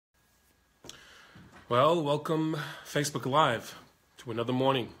Well, welcome Facebook Live to another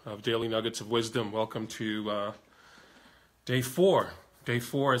morning of Daily Nuggets of Wisdom. Welcome to day four. Day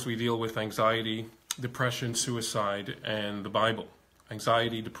four as we deal with anxiety, depression, suicide, and the Bible.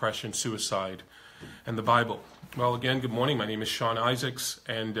 Anxiety, depression, suicide, and the Bible. Well, again, good morning. My name is Sean Isaacs,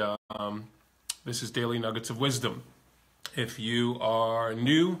 and this is Daily Nuggets of Wisdom. If you are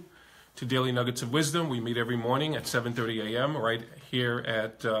new to Daily Nuggets of Wisdom, we meet every morning at 7:30 a.m. right here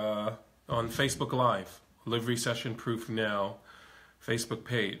at on Facebook Live, Livery Session Proof Now Facebook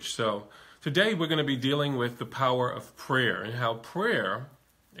page. So today we're going to be dealing with the power of prayer and how prayer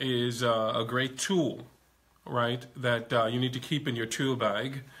is a great tool, right, that you need to keep in your tool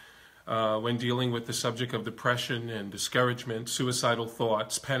bag when dealing with the subject of depression and discouragement, suicidal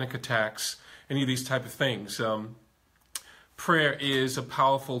thoughts, panic attacks, any of these type of things. Prayer is a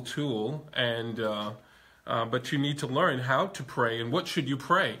powerful tool, and but you need to learn how to pray and what should you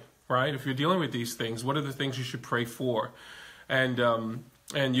pray. Right? If you're dealing with these things, what are the things you should pray for? And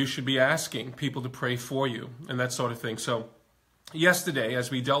you should be asking people to pray for you and that sort of thing. So yesterday,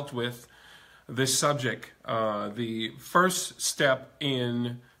 as we dealt with this subject, the first step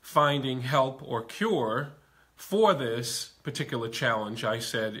in finding help or cure for this particular challenge, I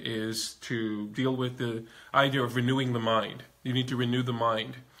said, is to deal with the idea of renewing the mind. You need to renew the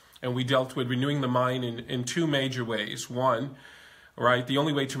mind. And we dealt with renewing the mind in two major ways. One, right, the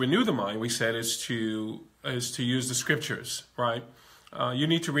only way to renew the mind, we said, is to use the scriptures, right? You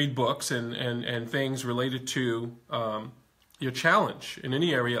need to read books and things related to your challenge in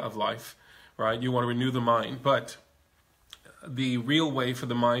any area of life, right? You want to renew the mind, but the real way for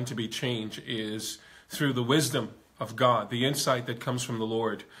the mind to be changed is through the wisdom of God, the insight that comes from the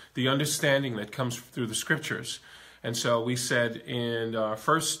Lord, the understanding that comes through the scriptures. And so we said in our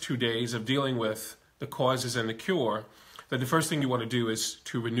first 2 days of dealing with the causes and the cure, that the first thing you want to do is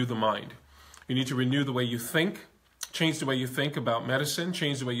to renew the mind. You need to renew the way you think, change the way you think about medicine,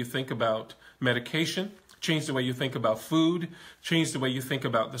 change the way you think about medication, change the way you think about food, change the way you think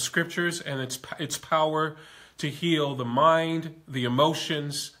about the scriptures and its power to heal the mind, the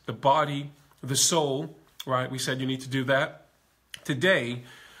emotions, the body, the soul, right? We said you need to do that. Today,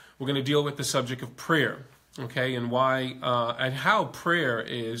 we're going to deal with the subject of prayer, okay, and why and how prayer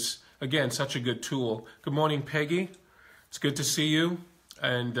is, again, such a good tool. Good morning, Peggy. It's good to see you,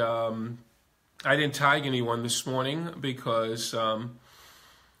 and I didn't tag anyone this morning because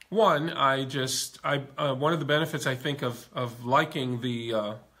one of the benefits I think of liking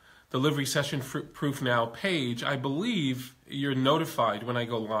the Livery Session Proof Now page, I believe you're notified when I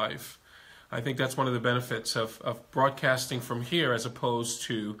go live. I think that's one of the benefits of broadcasting from here as opposed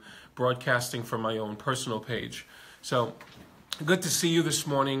to broadcasting from my own personal page. So good to see you this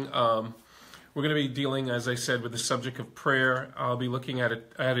morning. We're going to be dealing, as I said, with the subject of prayer. I'll be looking at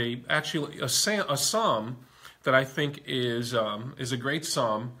a psalm that I think is a great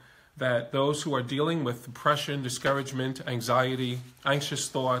psalm that those who are dealing with depression, discouragement, anxiety, anxious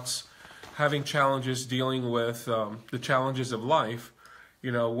thoughts, having challenges dealing with the challenges of life, you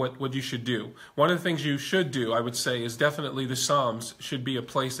know, what you should do. One of the things you should do, I would say, is definitely the Psalms should be a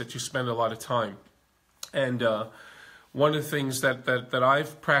place that you spend a lot of time. And one of the things that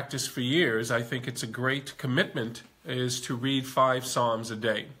I've practiced for years, I think it's a great commitment, is to read 5 Psalms a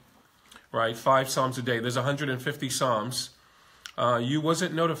day, right? 5 Psalms a day. There's 150 Psalms. You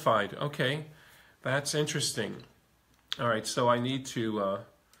wasn't notified. Okay, that's interesting. All right, so I need to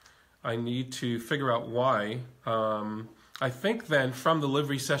figure out why. I think then from the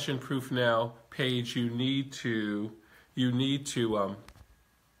Livery Session Proof Now page, you need to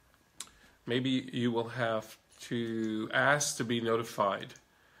maybe you will have to ask to be notified.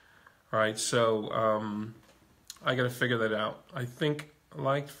 All right, so I got to figure that out. I think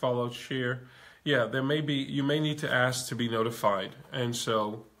like, follow, share. Yeah, you may need to ask to be notified, and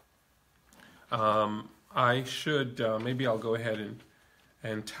so I should maybe I'll go ahead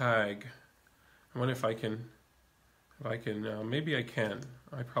and tag. I wonder if I can maybe I can.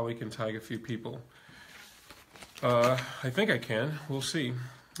 I probably can tag a few people. I think I can. We'll see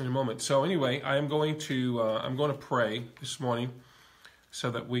in a moment. So anyway, I'm going to pray this morning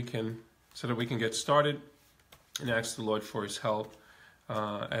so that we can get started and ask the Lord for His help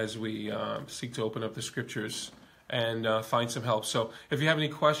as we seek to open up the scriptures and find some help. So if you have any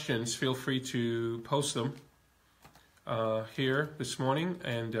questions, feel free to post them here this morning,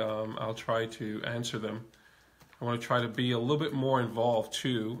 and I'll try to answer them. I want to try to be a little bit more involved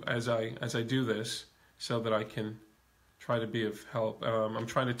too as I do this, so that I can try to be of help. I'm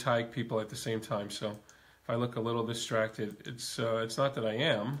trying to tag people at the same time, so if I look a little distracted, it's not that I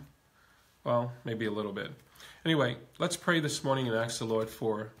am. Well, maybe a little bit. Anyway, let's pray this morning and ask the Lord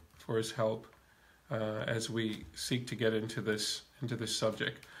for His help as we seek to get into this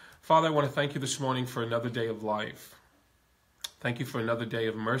subject. Father, I want to thank you this morning for another day of life. Thank you for another day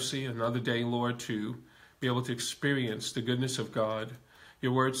of mercy, another day, Lord, to be able to experience the goodness of God.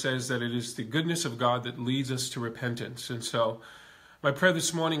 Your word says that it is the goodness of God that leads us to repentance. And so my prayer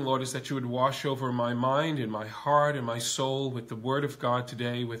this morning, Lord, is that you would wash over my mind and my heart and my soul with the word of God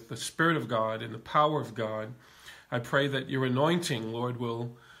today, with the Spirit of God and the power of God. I pray that your anointing, Lord,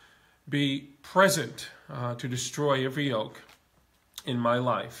 will be present to destroy every yoke in my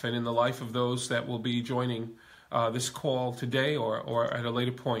life and in the life of those that will be joining this call today or at a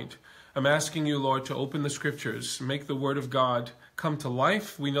later point. I'm asking you, Lord, to open the scriptures, make the word of God come to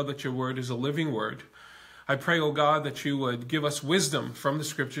life. We know that your word is a living word. I pray, oh God, that you would give us wisdom from the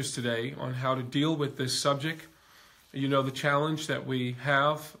scriptures today on how to deal with this subject. You know the challenge that we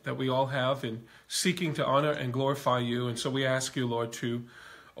all have in seeking to honor and glorify you. And so we ask you, Lord, to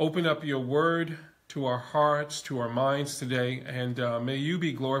open up your word to our hearts, to our minds today, and may you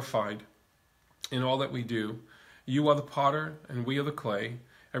be glorified in all that we do. You are the potter, and we are the clay.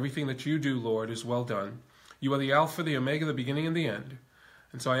 Everything that you do, Lord, is well done. You are the Alpha, the Omega, the beginning and the end.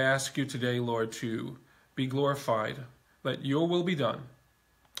 And so I ask you today, Lord, to be glorified. Let your will be done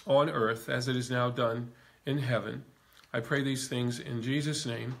on earth as it is now done in heaven. I pray these things in Jesus'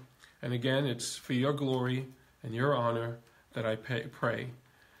 name. And again, it's for your glory and your honor that I pray.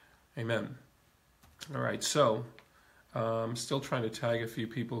 Amen. All right, so I'm still trying to tag a few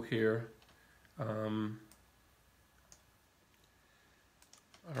people here.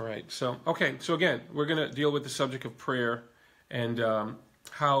 All right, so again, we're going to deal with the subject of prayer and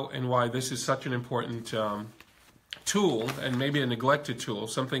how and why this is such an important tool, and maybe a neglected tool,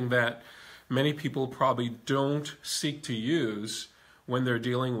 something that many people probably don't seek to use when they're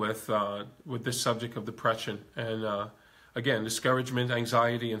dealing with this subject of depression and again, discouragement,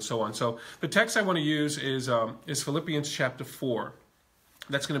 anxiety, and so on. So the text I want to use is Philippians chapter 4.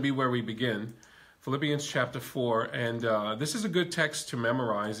 That's going to be where we begin. Philippians chapter 4, and this is a good text to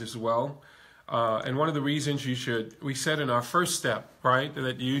memorize as well. And one of the reasons we said in our first step, right,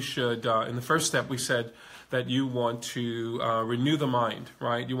 that you should, in the first step we said that you want to renew the mind,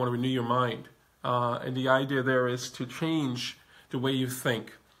 right? You want to renew your mind. And the idea there is to change the way you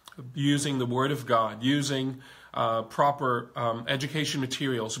think, using the Word of God, using proper education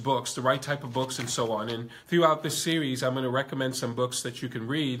materials, books, the right type of books, and so on. And throughout this series, I'm going to recommend some books that you can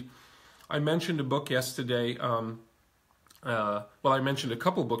read. I mentioned a book yesterday. I mentioned a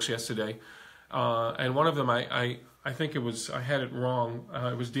couple books yesterday. And one of them, I think I had it wrong.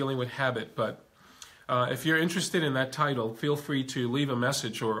 It was dealing with habit. But if you're interested in that title, feel free to leave a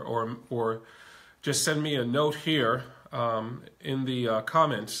message or just send me a note here in the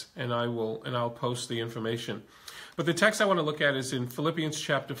comments, and I'll post the information. But the text I want to look at is in Philippians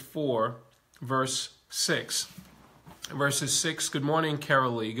chapter 4, verse 6. Verses 6. Good morning,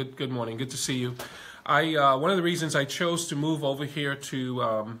 Carol Lee. Good morning. Good to see you. One of the reasons I chose to move over here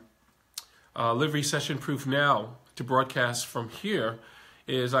to Live Recession Proof Now to broadcast from here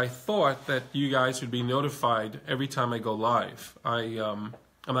is I thought that you guys would be notified every time I go live. I'm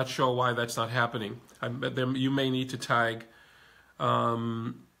not sure why that's not happening. You may need to tag.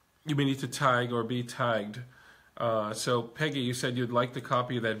 You may need to tag or be tagged. So Peggy, you said you'd like the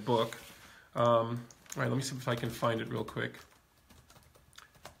copy of that book. All right, let me see if I can find it real quick.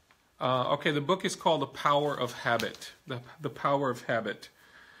 Okay, the book is called The Power of Habit. The Power of Habit.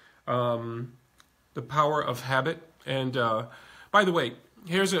 The Power of Habit. And by the way,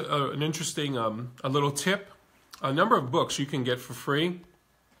 here's an interesting a little tip. A number of books you can get for free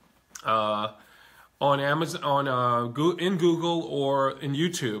on Amazon, in Google or in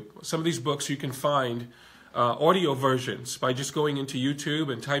YouTube. Some of these books you can find audio versions by just going into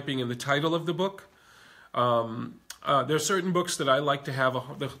YouTube and typing in the title of the book. There are certain books that I like to have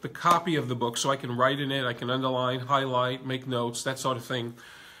the copy of the book so I can write in it, I can underline, highlight, make notes, that sort of thing.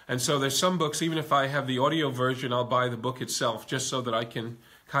 And so there's some books, even if I have the audio version, I'll buy the book itself just so that I can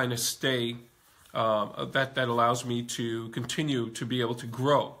kind of stay, that allows me to continue to be able to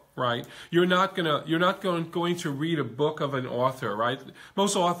grow, right? You're not going to read a book of an author, right?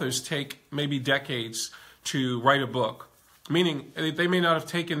 Most authors take maybe decades to write a book. Meaning, they may not have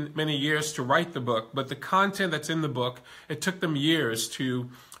taken many years to write the book, but the content that's in the book, it took them years to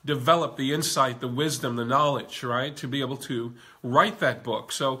develop the insight, the wisdom, the knowledge, right, to be able to write that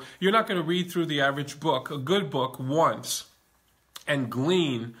book. So you're not going to read through the average book, a good book, once and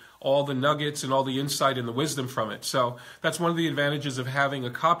glean all the nuggets and all the insight and the wisdom from it. So that's one of the advantages of having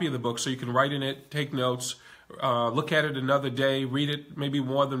a copy of the book, so you can write in it, take notes, look at it another day, read it maybe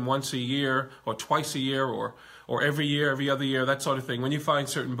more than once a year or twice a year or every year, every other year, that sort of thing, when you find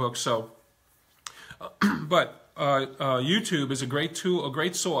certain books. So But YouTube is a great tool, a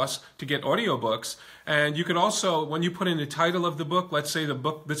great source to get audiobooks. And you could also, when you put in the title of the book, let's say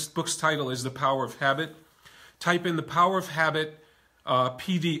this book's title is The Power of Habit, type in The Power of Habit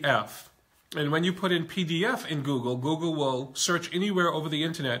PDF. And when you put in PDF in Google, Google will search anywhere over the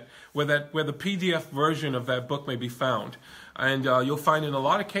internet where the PDF version of that book may be found. And you'll find in a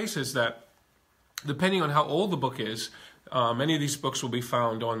lot of cases that, depending on how old the book is, many of these books will be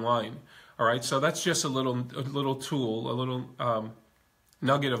found online. All right, so that's just a little tool, a little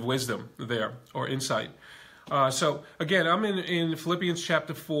nugget of wisdom there, or insight. So again, I'm in Philippians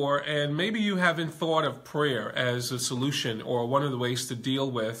chapter 4, and maybe you haven't thought of prayer as a solution or one of the ways to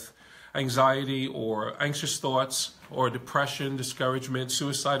deal with anxiety or anxious thoughts or depression, discouragement,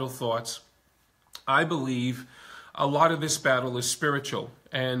 suicidal thoughts. I believe a lot of this battle is spiritual,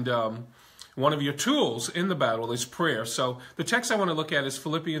 and one of your tools in the battle is prayer. So the text I want to look at is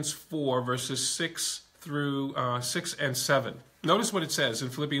Philippians 4, verses 6 through 6 and 7. Notice what it says in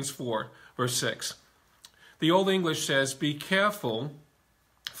Philippians 4, verse 6. The Old English says, "Be careful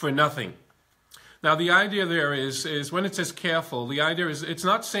for nothing." Now, the idea there is when it says careful, the idea is it's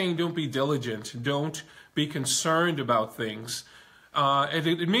not saying don't be diligent, don't be concerned about things.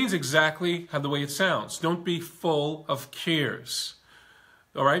 It means exactly the way it sounds. Don't be full of cares.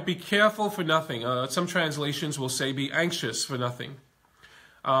 All right, be careful for nothing. Some translations will say be anxious for nothing.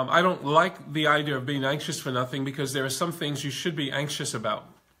 I don't like the idea of being anxious for nothing because there are some things you should be anxious about.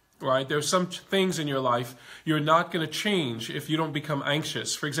 Right? There are some things in your life you're not going to change if you don't become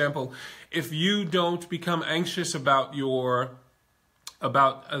anxious. For example, if you don't become anxious about dealing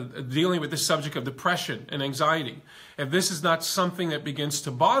with the subject of depression and anxiety, if this is not something that begins to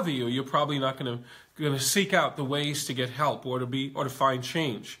bother you, you're probably not going to seek out the ways to get help or to find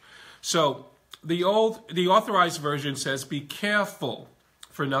change. So the Authorized Version says, "Be careful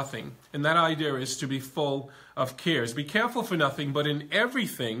for nothing," and that idea is to be full of cares. Be careful for nothing, but in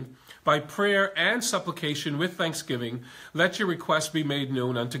everything, by prayer and supplication with thanksgiving, let your requests be made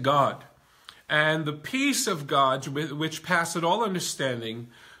known unto God. And the peace of God, which passeth all understanding,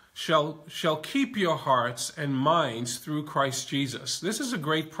 shall keep your hearts and minds through Christ Jesus. This is a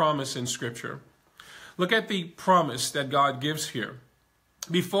great promise in Scripture. Look at the promise that God gives here.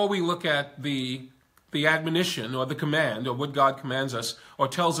 Before we look at the admonition or the command or what God commands us or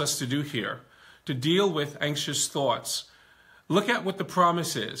tells us to do here, to deal with anxious thoughts, look at what the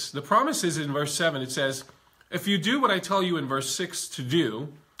promise is. The promise is in verse 7. It says, if you do what I tell you in verse 6 to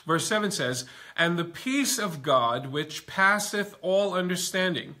do, verse 7 says, and the peace of God which passeth all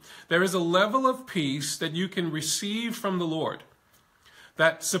understanding. There is a level of peace that you can receive from the Lord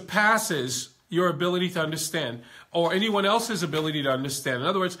that surpasses your ability to understand or anyone else's ability to understand. In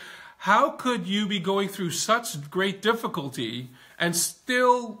other words, how could you be going through such great difficulty and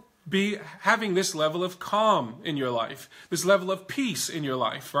still be having this level of calm in your life, this level of peace in your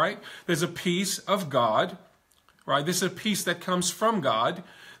life, right? There's a peace of God, right? This is a peace that comes from God.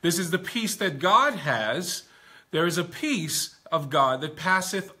 This is the peace that God has. There is a peace of God that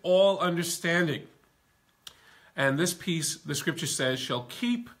passeth all understanding. And this peace, the Scripture says, shall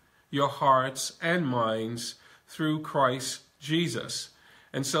keep your hearts and minds through Christ Jesus.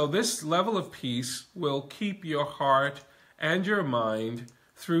 And so this level of peace will keep your heart and your mind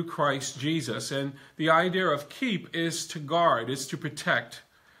through Christ Jesus. And the idea of keep is to guard, is to protect,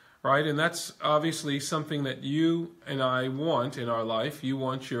 right? And that's obviously something that you and I want in our life. You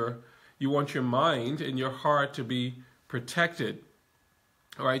want your mind and your heart to be protected.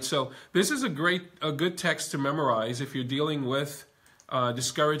 All right, so this is a good text to memorize if you're dealing with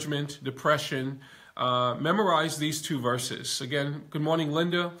discouragement, depression. Memorize these two verses. Again, good morning,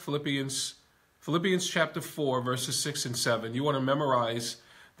 Linda. Philippians chapter 4, verses 6 and 7. You want to memorize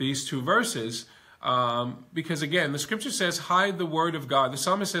these two verses because, again, the Scripture says, hide the word of God. The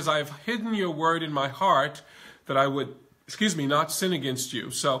psalmist says, I have hidden your word in my heart that I would, not sin against you.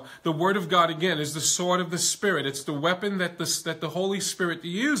 So the word of God, again, is the sword of the Spirit. It's the weapon that the Holy Spirit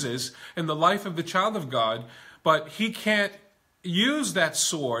uses in the life of the child of God, but he can't use that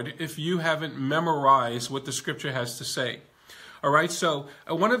sword if you haven't memorized what the Scripture has to say. All right, so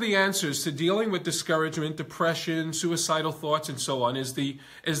one of the answers to dealing with discouragement, depression, suicidal thoughts, and so on is the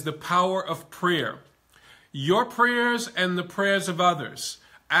power of prayer. Your prayers and the prayers of others,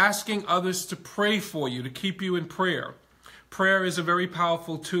 asking others to pray for you, to keep you in prayer. Prayer is a very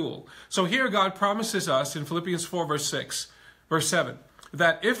powerful tool. So here God promises us in Philippians 4, verse 7,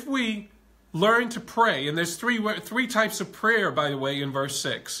 that if we learn to pray, and there's three types of prayer, by the way, in verse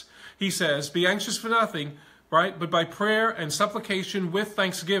 6. He says, be anxious for nothing, right? But by prayer and supplication with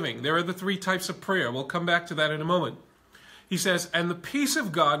thanksgiving. There are the three types of prayer. We'll come back to that in a moment. he says, and the peace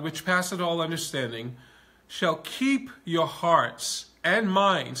of God, which passeth all understanding, shall keep your hearts and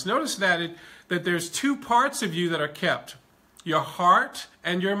minds. Notice that there's two parts of you that are kept, your heart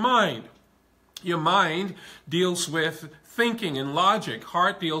and your mind. Your mind deals with thinking and logic.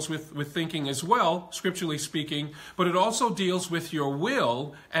 Heart deals with thinking as well, scripturally speaking, but it also deals with your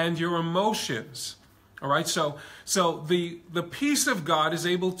will and your emotions. All right, so the peace of God is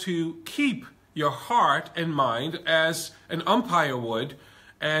able to keep your heart and mind as an umpire would,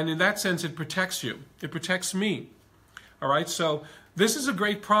 and in that sense it protects you. It protects me. All right, so this is a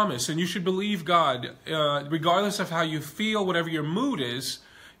great promise, and you should believe God, regardless of how you feel, whatever your mood is,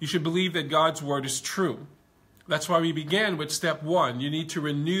 you should believe that God's word is true. That's why we began with step 1. You need to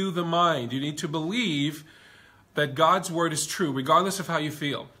renew the mind. You need to believe that God's word is true, regardless of how you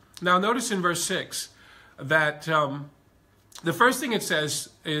feel. Now, notice in verse 6 that the first thing it says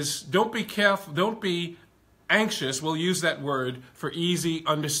is, don't be careful, don't be anxious. We'll use that word for easy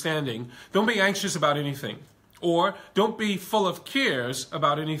understanding. Don't be anxious about anything. Or don't be full of cares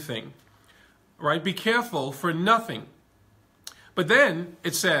about anything. Right? Be careful for nothing. But then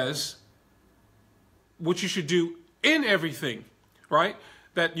it says what you should do in everything, right?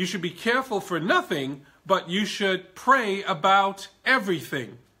 That you should be careful for nothing, but you should pray about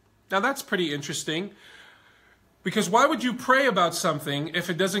everything. Now that's pretty interesting, because why would you pray about something if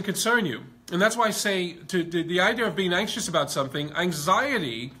it doesn't concern you? And that's why I say the idea of being anxious about something,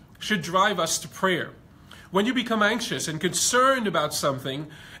 anxiety should drive us to prayer. When you become anxious and concerned about something,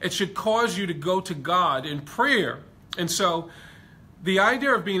 it should cause you to go to God in prayer. And so the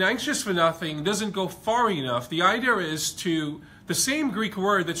idea of being anxious for nothing doesn't go far enough. The idea is the same Greek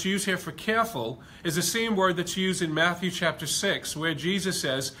word that's used here for careful is the same word that's used in Matthew chapter 6, where Jesus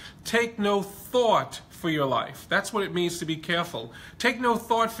says, take no thought for your life. That's what it means to be careful. Take no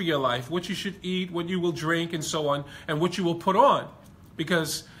thought for your life, what you should eat, what you will drink, and so on, and what you will put on.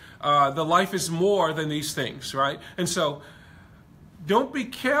 Because the life is more than these things, right? And so don't be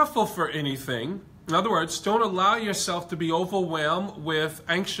careful for anything. In other words, don't allow yourself to be overwhelmed with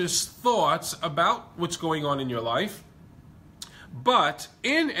anxious thoughts about what's going on in your life. But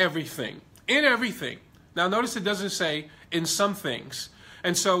in everything. Now notice it doesn't say in some things.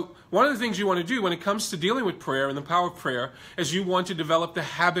 And so one of the things you want to do when it comes to dealing with prayer and the power of prayer is you want to develop the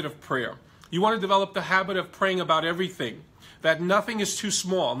habit of prayer. You want to develop the habit of praying about everything. That nothing is too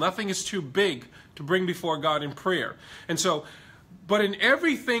small, nothing is too big to bring before God in prayer. And so, but in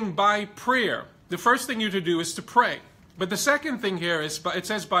everything by prayer, the first thing you're to do is to pray. But the second thing here is, it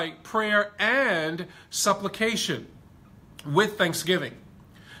says by prayer and supplication with thanksgiving.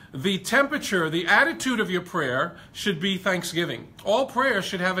 The temperature, the attitude of your prayer should be thanksgiving. All prayer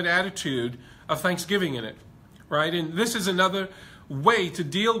should have an attitude of thanksgiving in it, right? And this is another way to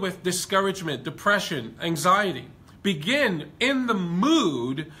deal with discouragement, depression, anxiety. Begin in the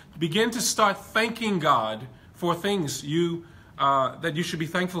mood, begin to start thanking God for things that you should be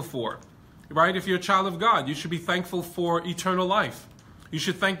thankful for. Right? If you're a child of God, you should be thankful for eternal life. You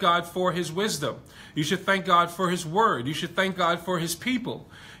should thank God for His wisdom. You should thank God for His word. You should thank God for His people.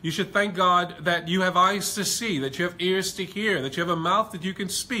 You should thank God that you have eyes to see, that you have ears to hear, that you have a mouth that you can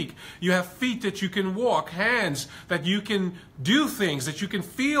speak. You have feet that you can walk, hands that you can do things, that you can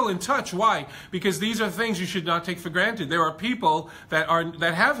feel and touch. Why? Because these are things you should not take for granted. There are people that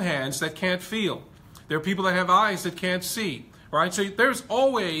have hands that can't feel. There are people that have eyes that can't see. Right? So there's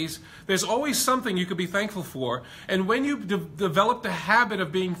always something you could be thankful for. And when you develop the habit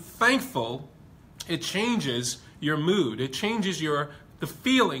of being thankful, it changes your mood. It changes the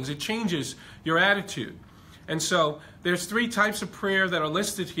feelings. It changes your attitude. And so there's 3 types of prayer that are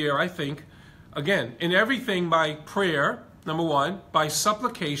listed here, I think. Again, in everything by prayer, number 1, by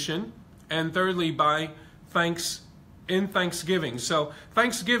supplication, and thirdly by thanksgiving. So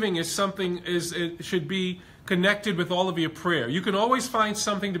thanksgiving is something, it should be connected with all of your prayer. You can always find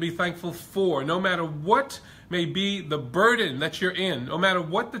something to be thankful for, no matter what may be the burden that you're in, no matter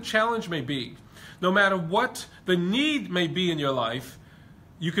what the challenge may be, no matter what the need may be in your life,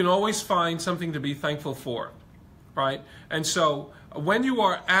 you can always find something to be thankful for, right? And so when you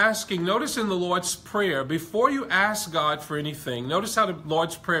are asking, notice in the Lord's Prayer, before you ask God for anything, notice how the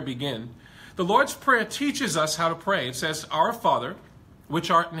Lord's Prayer begins. The Lord's Prayer teaches us how to pray. It says, Our Father, which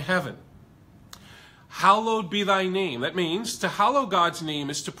art in heaven, hallowed be thy name. That means to hallow God's name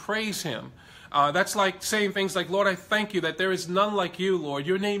is to praise Him. That's like saying things like, Lord, I thank you that there is none like you, Lord.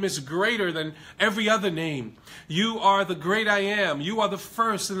 Your name is greater than every other name. You are the great I am. You are the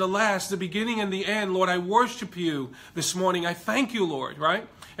first and the last, the beginning and the end. Lord, I worship you this morning. I thank you, Lord, right?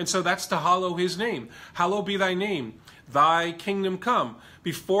 And so that's to hallow His name. Hallowed be thy name. thy kingdom come.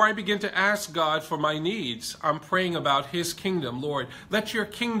 Before I begin to ask God for my needs, I'm praying about his kingdom. Lord, let your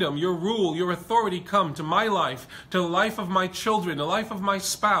kingdom, your rule, your authority come to my life, to the life of my children, the life of my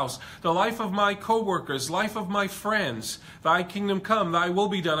spouse, the life of my co-workers, life of my friends. Thy kingdom come, thy will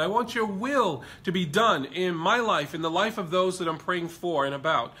be done. I want your will to be done in my life, in the life of those that I'm praying for and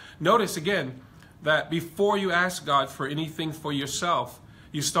about. Notice again that before you ask God for anything for yourself,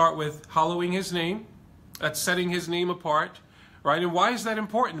 you start with hallowing his name. That's setting his name apart, right? And why is that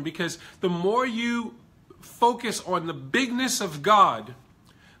important? Because the more you focus on the bigness of God,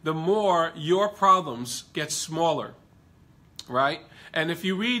 the more your problems get smaller, right? And if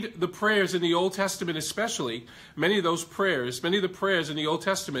you read the prayers in the Old Testament especially, many of the prayers in the Old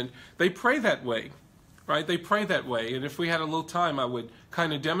Testament, they pray that way, right? They pray that way. And if we had a little time, I would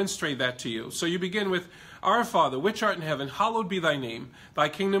kind of demonstrate that to you. So you begin with, Our Father, which art in heaven, hallowed be thy name. Thy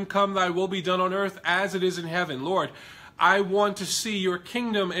kingdom come, thy will be done on earth as it is in heaven. Lord, I want to see your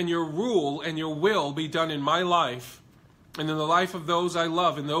kingdom and your rule and your will be done in my life and in the life of those I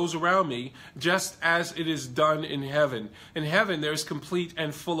love and those around me, just as it is done in heaven. In heaven, there's complete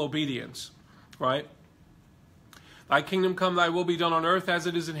and full obedience, right? Thy kingdom come, thy will be done on earth as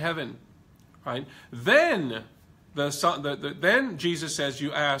it is in heaven, right? Then then Jesus says,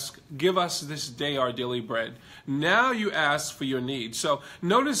 you ask, give us this day our daily bread. Now you ask for your needs. So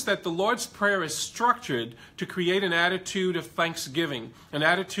notice that the Lord's Prayer is structured to create an attitude of thanksgiving, an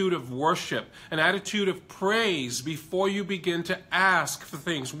attitude of worship, an attitude of praise before you begin to ask for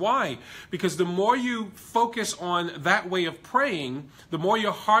things. Why? Because the more you focus on that way of praying, the more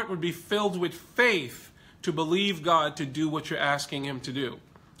your heart would be filled with faith to believe God to do what you're asking him to do.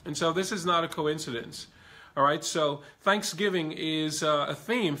 And so this is not a coincidence. All right, so thanksgiving is a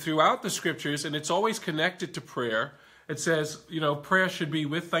theme throughout the scriptures, and it's always connected to prayer. It says, prayer should be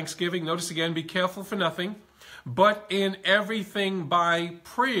with thanksgiving. Notice again, be careful for nothing, but in everything by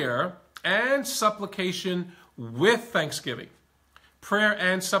prayer and supplication with thanksgiving. Prayer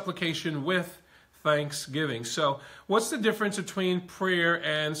and supplication with thanksgiving. So what's the difference between prayer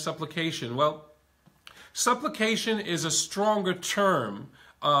and supplication? Well, supplication is a stronger term.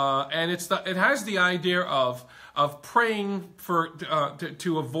 And it has the idea of praying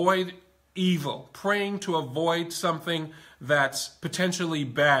to avoid evil, praying to avoid something that's potentially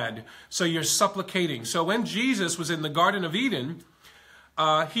bad. So you're supplicating. So when Jesus was in the Garden of Eden,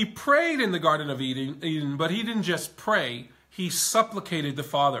 he prayed in the Garden of Eden, but he didn't just pray. He supplicated the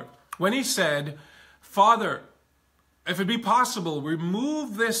Father. When he said, Father, if it be possible,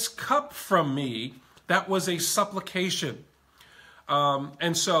 remove this cup from me, that was a supplication.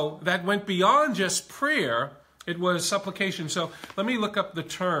 And so that went beyond just prayer. It was supplication. So let me look up the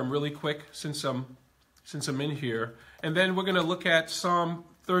term really quick since I'm in here. And then we're going to look at Psalm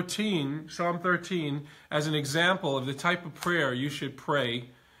 13 as an example of the type of prayer you should pray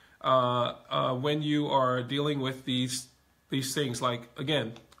when you are dealing with these things. Like,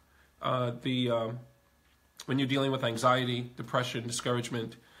 again, when you're dealing with anxiety, depression,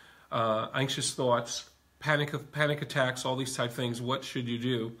 discouragement, anxious thoughts, panic attacks, all these type of things. What should you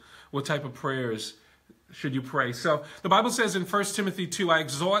do? What type of prayers should you pray? So the Bible says in 1 Timothy 2, I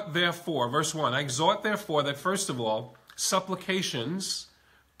exhort therefore, verse 1, I exhort therefore that first of all, supplications,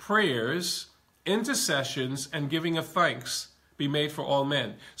 prayers, intercessions, and giving of thanks be made for all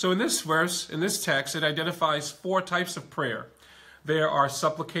men. So in this verse, in this text, it identifies 4 types of prayer. There are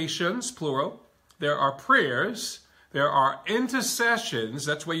supplications, plural. There are prayers. There are intercessions.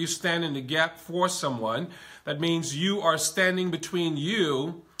 That's where you stand in the gap for someone. That means you are standing between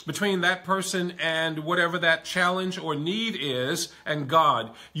that person and whatever that challenge or need is, and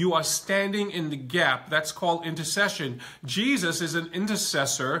God. You are standing in the gap. That's called intercession. Jesus is an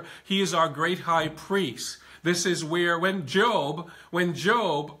intercessor. He is our great high priest. This is where when Job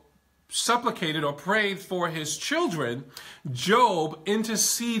supplicated or prayed for his children, Job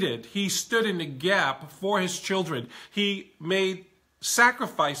interceded. He stood in the gap for his children. He made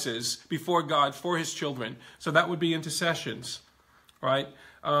sacrifices before God for his children. So that would be intercessions, right?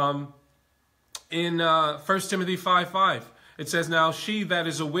 In 1 Timothy 5:5, it says, Now she that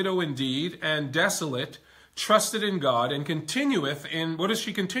is a widow indeed and desolate trusted in God and continueth in, what does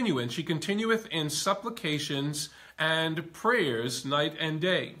she continue in? She continueth in supplications and prayers night and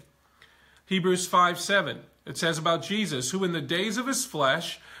day. Hebrews 5:7, it says about Jesus, who in the days of his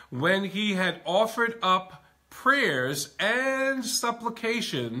flesh, when he had offered up prayers and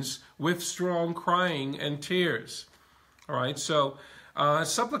supplications with strong crying and tears. All right, so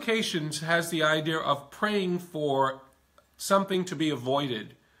supplications has the idea of praying for something to be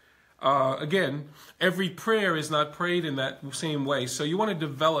avoided. again, every prayer is not prayed in that same way. So you want to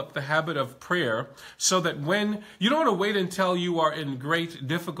develop the habit of prayer so that when you don't want to wait until you are in great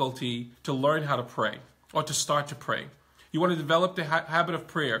difficulty to learn how to pray or to start to pray. You want to develop the habit of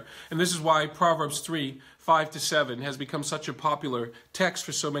prayer. And this is why Proverbs 3:5-7 has become such a popular text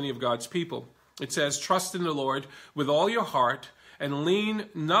for so many of God's people. It says, trust in the Lord with all your heart, and lean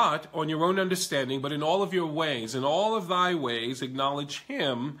not on your own understanding, but in all of your ways, in all of thy ways, acknowledge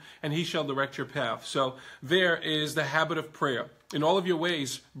him, and he shall direct your path. So there is the habit of prayer. In all of your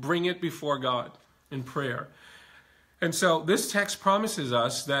ways, bring it before God in prayer. And so this text promises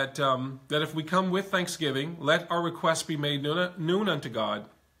us that, that if we come with thanksgiving, let our requests be made known unto God,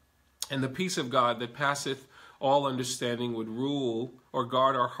 and the peace of God that passeth all understanding would rule or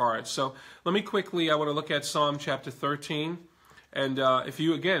guard our hearts. So let me quickly, I want to look at Psalm chapter 13. And if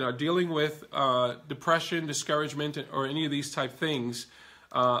you, again, are dealing with depression, discouragement, or any of these type things,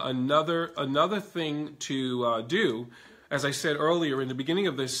 another thing to do, as I said earlier in the beginning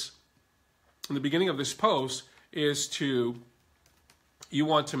of this post, is you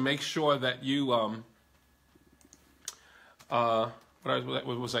want to make sure that you what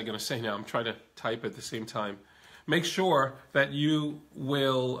was I going to say now? I'm trying to type at the same time. Make sure that you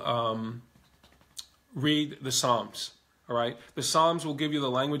will read the Psalms. All right. The Psalms will give you the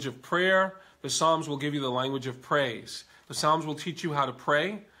language of prayer. The Psalms will give you the language of praise. The Psalms will teach you how to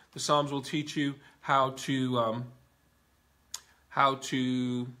pray. The Psalms will teach you how to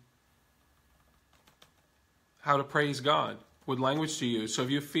praise God, with language to use. So if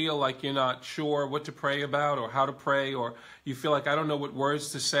you feel like you're not sure what to pray about or how to pray, or you feel like I don't know what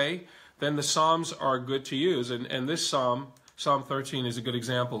words to say, then the Psalms are good to use. And this Psalm 13 is a good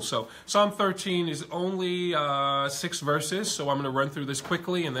example. So Psalm 13 is only 6 verses, so I'm going to run through this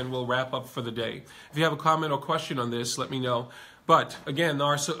quickly and then we'll wrap up for the day. If you have a comment or question on this, let me know. But again,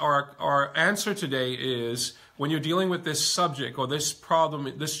 our answer today is when you're dealing with this subject or this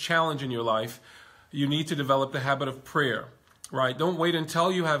problem, this challenge in your life, you need to develop the habit of prayer, right? Don't wait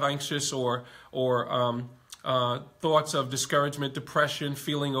until you have anxious or thoughts of discouragement, depression,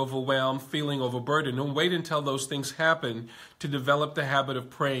 feeling overwhelmed, feeling overburdened. Don't wait until those things happen to develop the habit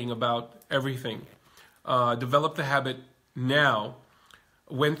of praying about everything. Develop the habit now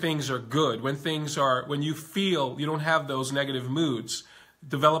when things are good, when you feel you don't have those negative moods.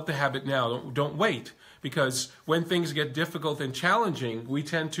 Develop the habit now. Don't wait, because when things get difficult and challenging, we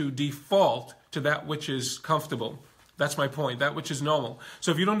tend to default to that which is comfortable. That's my point, that which is normal.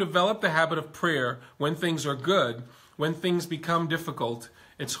 So if you don't develop the habit of prayer when things are good, when things become difficult,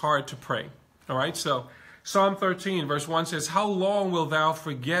 it's hard to pray. All right, so Psalm 13, verse 1 says, how long wilt thou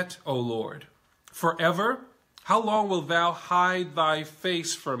forget, O Lord? Forever? How long wilt thou hide thy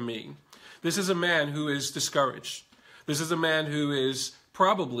face from me? This is a man who is discouraged. This is a man who is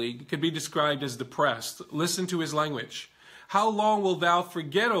probably, could be described as depressed. Listen to his language. How long wilt thou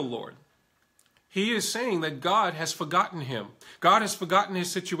forget, O Lord? He is saying that God has forgotten him. God has forgotten his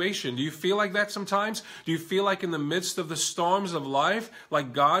situation. Do you feel like that sometimes? Do you feel like in the midst of the storms of life,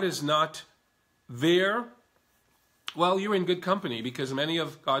 like God is not there? Well, you're in good company, because many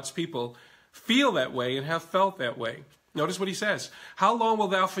of God's people feel that way and have felt that way. Notice what he says. How long will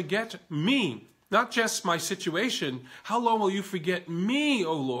thou forget me? Not just my situation. How long will you forget me,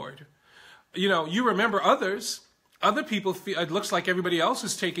 O Lord? You know, you remember others. Other people feel it looks like everybody else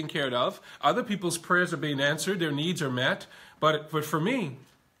is taken care of. Other people's prayers are being answered. Their needs are met. But for me,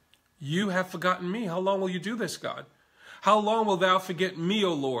 you have forgotten me. How long will you do this, God? How long will thou forget me,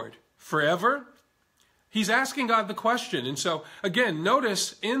 O Lord? Forever? He's asking God the question. And so, again,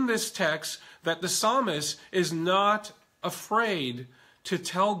 notice in this text that the psalmist is not afraid to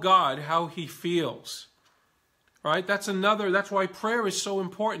tell God how he feels. Right? That's why prayer is so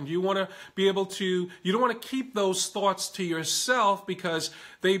important. You want to be able to, you don't want to keep those thoughts to yourself, because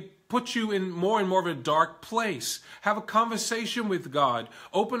they put you in more and more of a dark place. Have a conversation with God.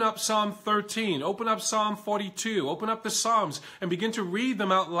 Open up Psalm 13. Open up Psalm 42. Open up the Psalms and begin to read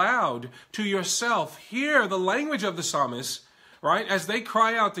them out loud to yourself. Hear the language of the psalmist, right? As they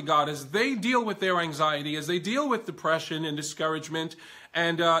cry out to God, as they deal with their anxiety, as they deal with depression and discouragement,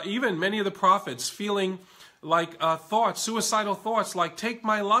 and even many of the prophets feeling like suicidal thoughts like, take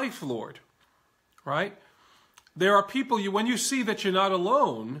my life, Lord, right? There are people, when you see that you're not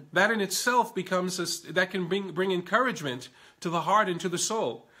alone, that in itself that can bring encouragement to the heart and to the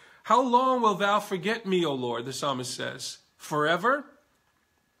soul. How long will thou forget me, O Lord, the psalmist says? Forever?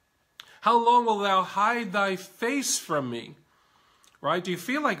 How long will thou hide thy face from me? Right? Do you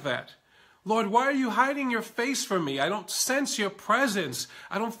feel like that? Lord, why are you hiding your face from me? I don't sense your presence.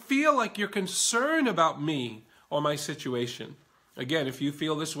 I don't feel like you're concerned about me or my situation. Again, if you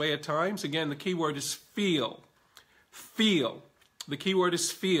feel this way at times, again, the key word is feel. Feel. The key word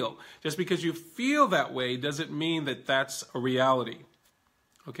is feel. Just because you feel that way doesn't mean that that's a reality.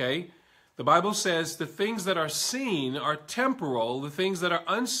 Okay? The Bible says the things that are seen are temporal. The things that are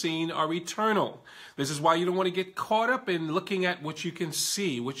unseen are eternal. This is why you don't want to get caught up in looking at what you can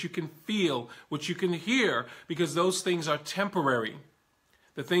see, what you can feel, what you can hear, because those things are temporary.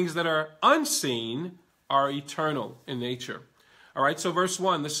 The things that are unseen are eternal in nature. All right, so verse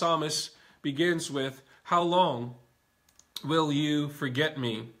 1, the psalmist begins with, how long will you forget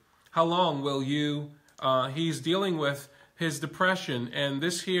me? How long will you, he's dealing with his depression, and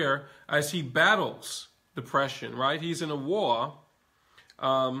this here, as he battles depression, right? He's in a war.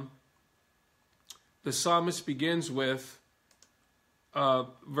 The psalmist begins with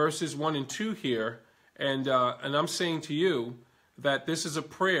verses 1 and 2 here, and I'm saying to you that this is a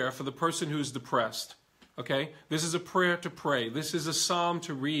prayer for the person who's depressed. Okay? This is a prayer to pray. This is a psalm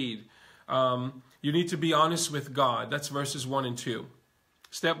to read. You need to be honest with God. That's verses 1 and 2.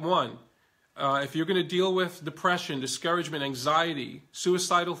 Step 1. If you're going to deal with depression, discouragement, anxiety,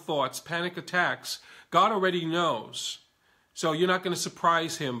 suicidal thoughts, panic attacks, God already knows. So you're not going to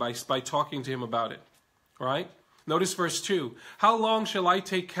surprise him by talking to him about it. All right? Notice verse 2. How long shall I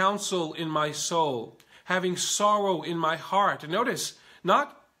take counsel in my soul, having sorrow in my heart? And notice,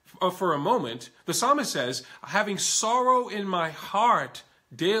 not for a moment, the psalmist says, having sorrow in my heart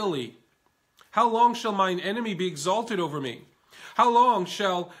daily. How long shall mine enemy be exalted over me? How long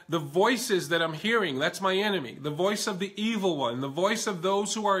shall the voices that I'm hearing, that's my enemy, the voice of the evil one, the voice of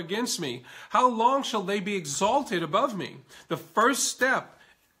those who are against me, how long shall they be exalted above me? The first step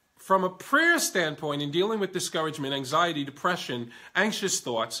from a prayer standpoint in dealing with discouragement, anxiety, depression, anxious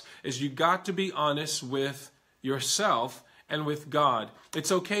thoughts is you got to be honest with yourself and with God.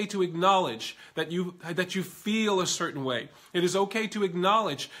 It's okay to acknowledge that you feel a certain way. It is okay to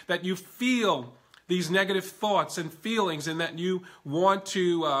acknowledge that you feel these negative thoughts and feelings, and that you want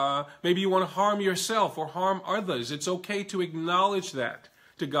to, maybe you want to harm yourself or harm others. It's okay to acknowledge that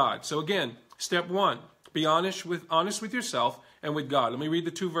to God. So again, step 1, be honest with yourself and with God. Let me read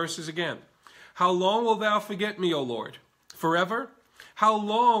the 2 verses again. How long wilt thou forget me, O Lord? Forever? How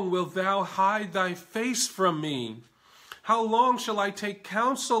long wilt thou hide thy face from me? How long shall I take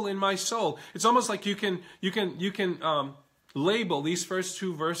counsel in my soul? It's almost like you can label these first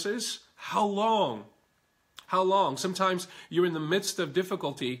 2 verses. How long? How long? Sometimes you're in the midst of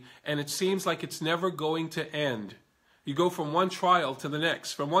difficulty and it seems like it's never going to end. You go from one trial to the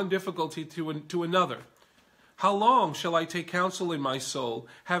next, from one difficulty to another. How long shall I take counsel in my soul,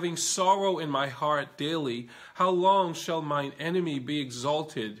 having sorrow in my heart daily? How long shall mine enemy be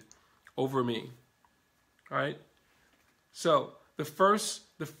exalted over me? All right? So the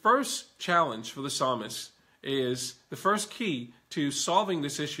first challenge for the psalmist is, the first key to solving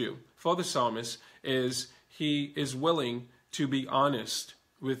this issue for the psalmist is he is willing to be honest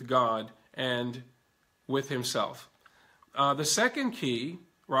with God and with himself. The second key,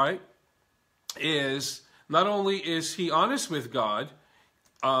 right, is not only is he honest with God,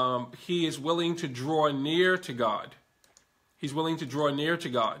 he is willing to draw near to God. He's willing to draw near to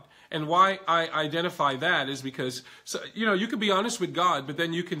God. And why I identify that is because, you can be honest with God, but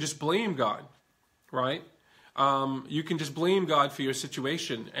then you can just blame God, right? You can just blame God for your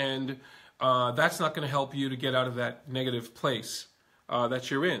situation, and that's not going to help you to get out of that negative place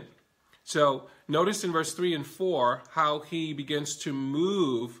that you're in. So notice in verse 3 and 4 how he begins to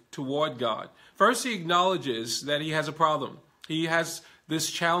move toward God. First, he acknowledges that he has a problem. He has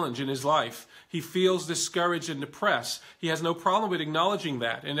this challenge in his life. He feels discouraged and depressed. He has no problem with acknowledging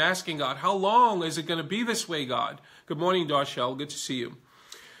that and asking God, how long is it going to be this way, God? Good morning, Darshell. Good to see you.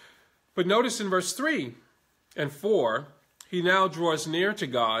 But notice in verse 3 and 4, he now draws near to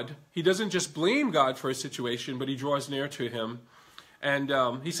God. He doesn't just blame God for his situation, but he draws near to him.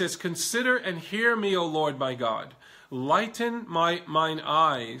 And he says, consider and hear me, O Lord my God. Lighten mine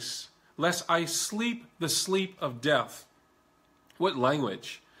eyes, lest I sleep the sleep of death. What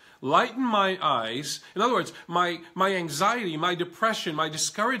language? Lighten my eyes. In other words, my anxiety, my depression, my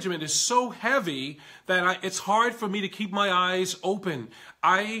discouragement is so heavy that it's hard for me to keep my eyes open.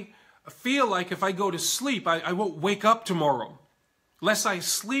 I feel like if I go to sleep, I won't wake up tomorrow. Lest I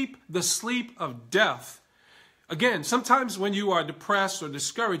sleep the sleep of death. Again, sometimes when you are depressed or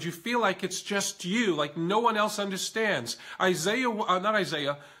discouraged, you feel like it's just you, like no one else understands.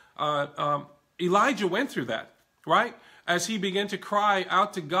 Elijah went through that, right? As he began to cry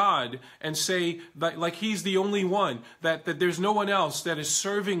out to God and say that, like he's the only one, that there's no one else that is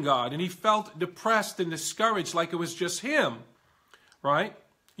serving God. And he felt depressed and discouraged like it was just him, right?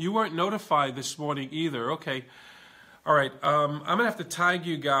 You weren't notified this morning either. Okay. All right, I'm gonna have to tag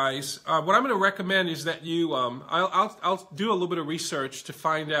you guys. What I'm gonna recommend is that you, I'll do a little bit of research to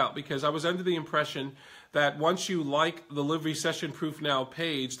find out, because I was under the impression that once you like the Live Recession Proof Now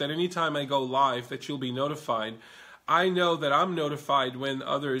page, that anytime I go live, that you'll be notified. I know that I'm notified when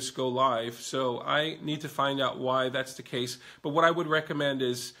others go live, so I need to find out why that's the case. But what I would recommend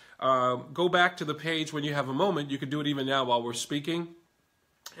is go back to the page when you have a moment. You could do it even now while we're speaking,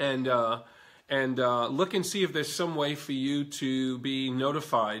 and look and see if there's some way for you to be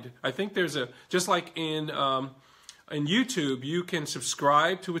notified. I think there's just like in YouTube, you can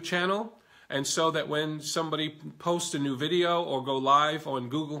subscribe to a channel, and so that when somebody posts a new video or go live on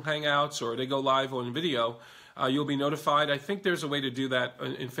Google Hangouts, or they go live on video, you'll be notified. I think there's a way to do that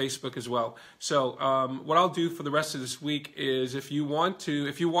in Facebook as well. So what I'll do for the rest of this week is, if you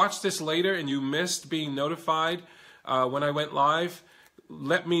watch this later and you missed being notified when I went live,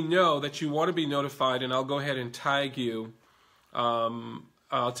 let me know that you want to be notified, and I'll go ahead and tag you.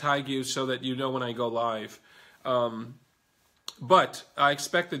 I'll tag you so that you know when I go live. But I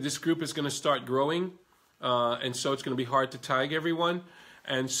expect that this group is going to start growing, and so it's going to be hard to tag everyone.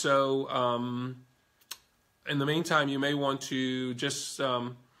 And so in the meantime, you may want to just maybe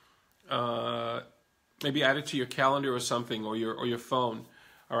add it to your calendar or something, or your phone.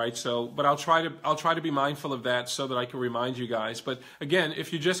 All right, so, but I'll try to be mindful of that so that I can remind you guys. But again,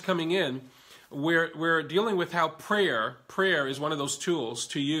 if you're just coming in, we're dealing with how prayer is one of those tools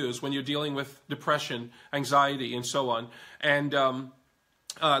to use when you're dealing with depression, anxiety, and so on. And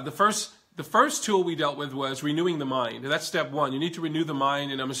the first tool we dealt with was renewing the mind. That's step one. You need to renew the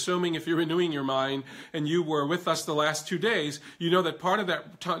mind, and I'm assuming if you're renewing your mind and you were with us the last 2 days, you know that part of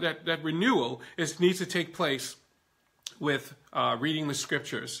that renewal needs to take place with reading the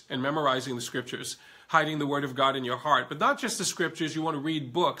scriptures and memorizing the scriptures, hiding the word of God in your heart. But not just the scriptures, you want to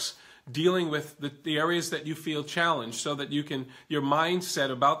read books dealing with the areas that you feel challenged, so that your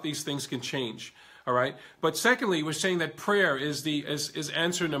mindset about these things can change. All right. But secondly, we're saying that prayer is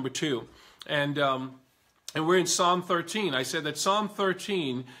answer number 2. And we're in Psalm 13. I said that Psalm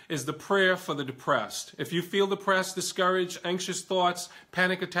 13 is the prayer for the depressed. If you feel depressed, discouraged, anxious thoughts,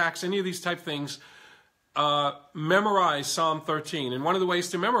 panic attacks, any of these type things, memorize Psalm 13. And one of the ways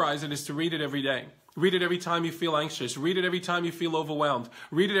to memorize it is to read it every day. Read it every time you feel anxious. Read it every time you feel overwhelmed.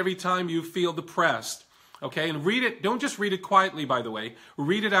 Read it every time you feel depressed. Okay? And read it. Don't just read it quietly, by the way.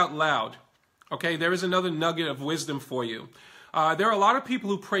 Read it out loud. Okay? There is another nugget of wisdom for you. There are a lot of people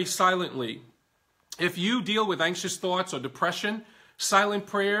who pray silently. If you deal with anxious thoughts or depression, silent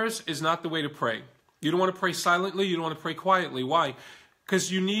prayers is not the way to pray. You don't want to pray silently. You don't want to pray quietly. Why? Because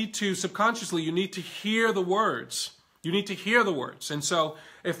subconsciously, you need to hear the words. You need to hear the words. And so,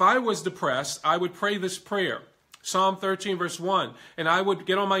 if I was depressed, I would pray this prayer. Psalm 13, verse 1. And I would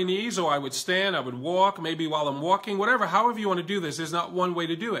get on my knees, or I would stand, I would walk, maybe while I'm walking, whatever, however you want to do this. There's not one way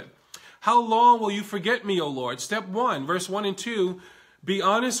to do it. How long will you forget me, O Lord? Step 1, verse 1 and 2. Be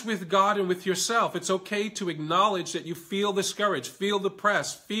honest with God and with yourself. It's okay to acknowledge that you feel discouraged, feel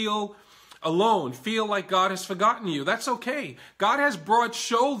depressed, feel alone, feel like God has forgotten you. That's okay. God has broad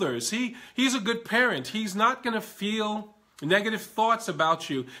shoulders. He's a good parent. He's not going to feel negative thoughts about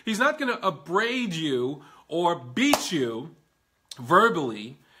you. He's not going to upbraid you or beat you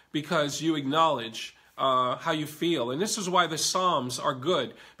verbally because you acknowledge how you feel. And this is why the Psalms are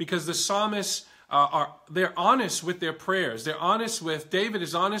good, because the psalmists they're honest with their prayers. David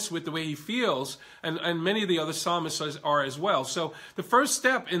is honest with the way he feels, and many of the other psalmists are as well. So the first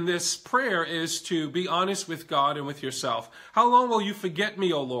step in this prayer is to be honest with God and with yourself. How long will you forget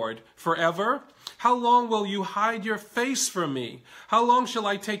me, O Lord? Forever? How long will you hide your face from me? How long shall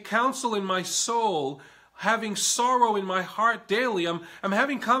I take counsel in my soul, having sorrow in my heart daily? I'm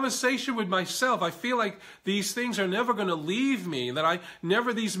having conversation with myself. I feel like these things are never going to leave me, that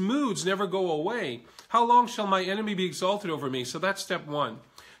these moods never go away. How long shall my enemy be exalted over me? So that's step 1.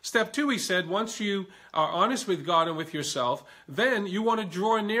 Step 2, he said, once you are honest with God and with yourself, then you want to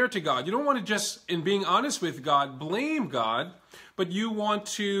draw near to God. You don't want to just, in being honest with God, blame God, but you want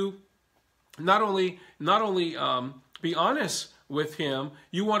to not only be honest with him,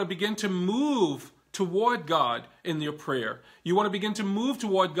 you want to begin to move toward God in your prayer. You want to begin to move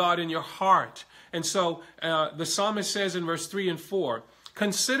toward God in your heart. And so the psalmist says in verse 3 and 4,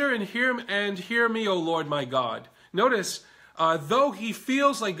 consider and hear me, O Lord my God. Notice, though he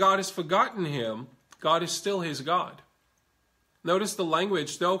feels like God has forgotten him, God is still his God. Notice the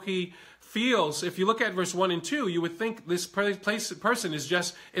language, though he feels, if you look at verse 1 and 2, you would think this person is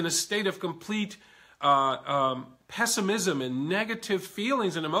just in a state of complete pessimism and negative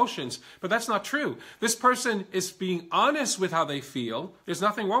feelings and emotions, but that's not true. This person is being honest with how they feel. There's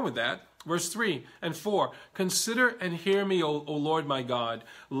nothing wrong with that. Verse 3 and 4, consider and hear me, O Lord my God.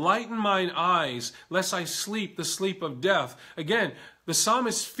 Lighten mine eyes, lest I sleep the sleep of death. Again, the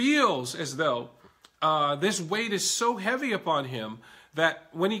psalmist feels as though this weight is so heavy upon him that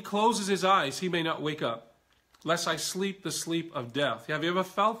when he closes his eyes, he may not wake up. Lest I sleep the sleep of death. Have you ever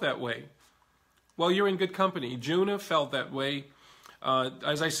felt that way? Well, you're in good company. Jonah felt that way.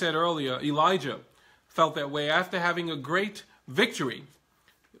 As I said earlier, Elijah felt that way after having a great victory.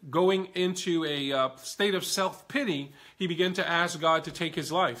 Going into a state of self-pity, he began to ask God to take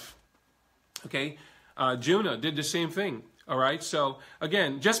his life. Okay? Jonah did the same thing. All right? So,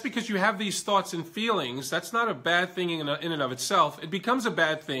 again, just because you have these thoughts and feelings, that's not a bad thing in and of itself. It becomes a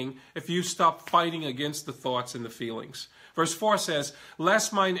bad thing if you stop fighting against the thoughts and the feelings. Verse 4 says,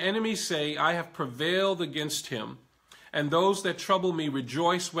 lest mine enemies say, I have prevailed against him, and those that trouble me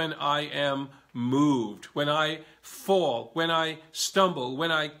rejoice when I am moved, when I fall, when I stumble,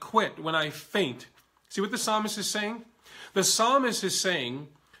 when I quit, when I faint. See what the psalmist is saying? The psalmist is saying,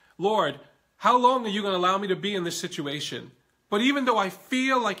 Lord, how long are you going to allow me to be in this situation? But even though I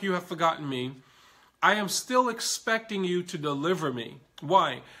feel like you have forgotten me, I am still expecting you to deliver me.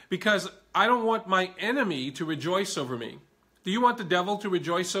 Why? Because I don't want my enemy to rejoice over me. Do you want the devil to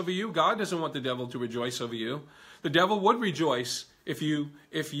rejoice over you? God doesn't want the devil to rejoice over you. The devil would rejoice if your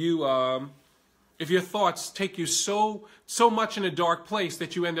thoughts take you so much in a dark place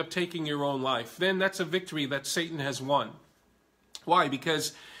that you end up taking your own life. Then that's a victory that Satan has won. Why?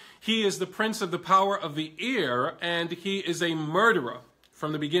 Because he is the prince of the power of the air, and he is a murderer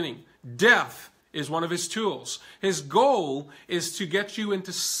from the beginning. Death is one of his tools. His goal is to get you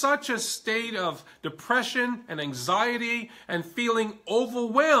into such a state of depression and anxiety and feeling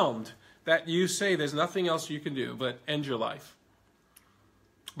overwhelmed that you say there's nothing else you can do but end your life.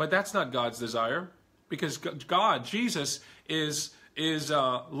 But that's not God's desire, because God, Jesus, is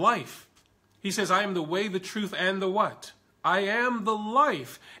life. He says, I am the way, the truth, and the what? I am the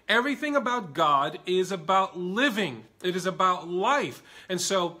life. Everything about God is about living. It is about life. And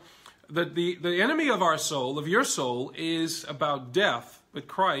so the enemy of our soul, of your soul, is about death, but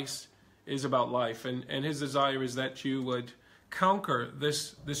Christ is about life. And his desire is that you would conquer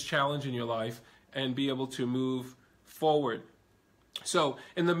this challenge in your life and be able to move forward. So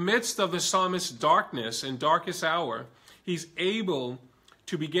in the midst of the psalmist's darkness and darkest hour, he's able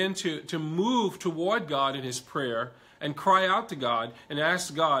to begin to move toward God in his prayer and cry out to God and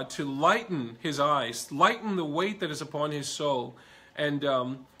ask God to lighten his eyes, lighten the weight that is upon his soul. And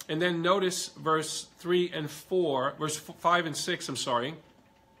then notice verse 3 and 4, verse 5 and 6,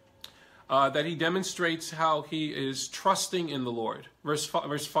 that he demonstrates how he is trusting in the Lord. Verse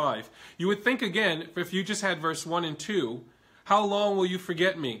 5. You would think again, if you just had verse 1 and 2, how long will you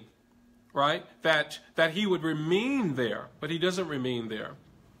forget me? Right? That he would remain there, but he doesn't remain there.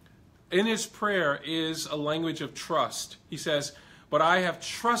 In his prayer is a language of trust. He says, but I have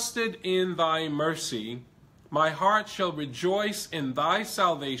trusted in thy mercy. My heart shall rejoice in thy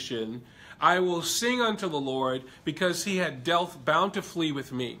salvation. I will sing unto the Lord, because he had dealt bountifully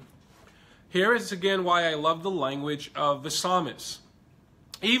with me. Here is again why I love the language of the psalmist.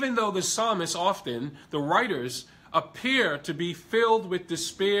 Even though the psalmists often, the writers, appear to be filled with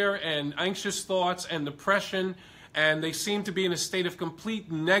despair and anxious thoughts and depression, and they seem to be in a state of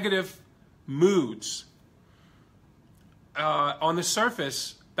complete negative moods. On the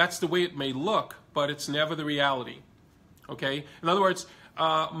surface, that's the way it may look, but it's never the reality. Okay? In other words,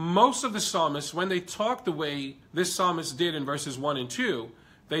 most of the psalmists, when they talk the way this psalmist did in verses 1 and 2,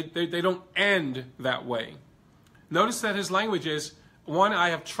 they don't end that way. Notice that his language is, 1, I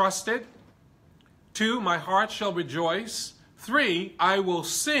have trusted. 2, my heart shall rejoice. 3, I will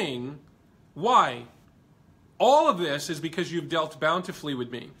sing. Why? All of this is because you've dealt bountifully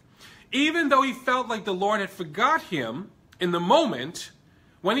with me. Even though he felt like the Lord had forgot him in the moment,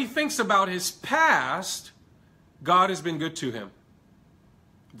 when he thinks about his past, God has been good to him.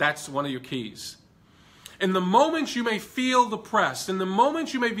 That's one of your keys. In the moment you may feel depressed, in the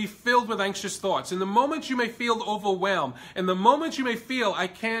moment you may be filled with anxious thoughts, in the moment you may feel overwhelmed, in the moment you may feel, I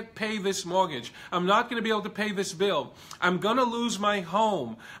can't pay this mortgage, I'm not going to be able to pay this bill, I'm going to lose my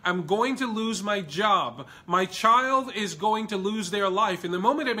home, I'm going to lose my job, my child is going to lose their life. In the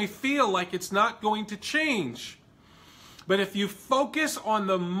moment it may feel like it's not going to change. But if you focus on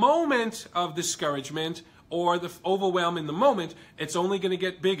the moment of discouragement, or the overwhelm in the moment, it's only going to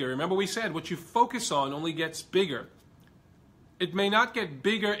get bigger. Remember we said what you focus on only gets bigger. It may not get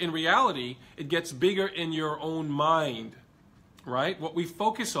bigger in reality, it gets bigger in your own mind. Right? What we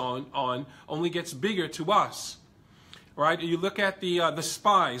focus on only gets bigger to us. Right? You look at the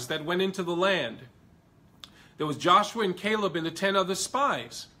spies that went into the land. There was Joshua and Caleb and the 10 other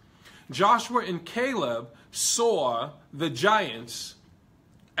spies. Joshua and Caleb saw the giants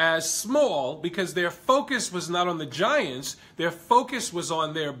as small because their focus was not on the giants, their focus was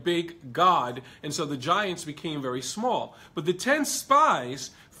on their big God, and so the giants became very small. But the 10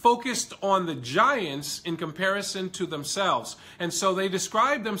 spies focused on the giants in comparison to themselves. And so they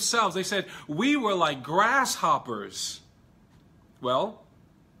described themselves, they said, we were like grasshoppers. Well,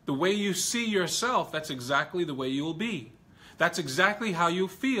 the way you see yourself, that's exactly the way you will be. That's exactly how you'll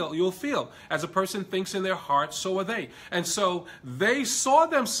feel. As a person thinks in their heart, so are they. And so they saw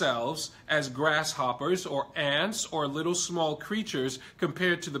themselves as grasshoppers or ants or little small creatures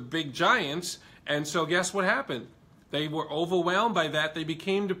compared to the big giants. And so guess what happened? They were overwhelmed by that. They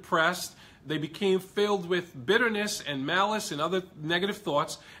became depressed. They became filled with bitterness and malice and other negative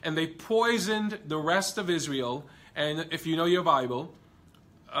thoughts. And they poisoned the rest of Israel. And if you know your Bible,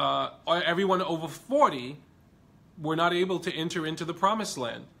 everyone over 40 were not able to enter into the promised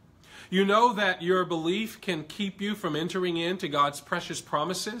land. You know that your belief can keep you from entering into God's precious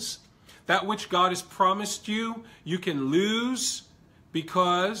promises. That which God has promised you, you can lose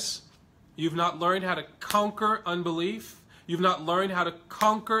because you've not learned how to conquer unbelief. You've not learned how to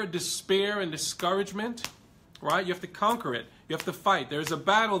conquer despair and discouragement, right? You have to conquer it. You have to fight. There's a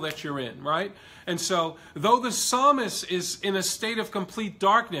battle that you're in, right? And so, though the psalmist is in a state of complete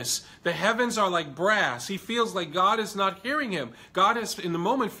darkness, the heavens are like brass. He feels like God is not hearing him. God has, in the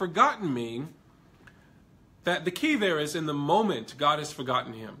moment, forgotten me. That the key there is, in the moment, God has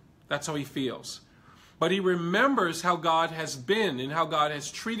forgotten him. That's how he feels. But he remembers how God has been and how God has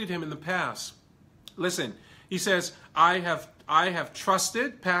treated him in the past. Listen, he says, I have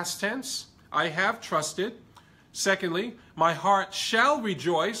trusted, past tense. I have trusted. Secondly, my heart shall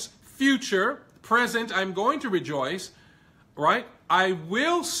rejoice. Future, present, I'm going to rejoice. Right? I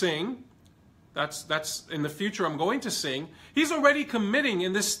will sing. That's in the future, I'm going to sing. He's already committing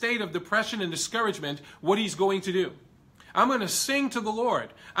in this state of depression and discouragement what he's going to do. I'm going to sing to the Lord.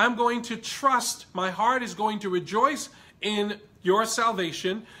 I'm going to trust. My heart is going to rejoice in your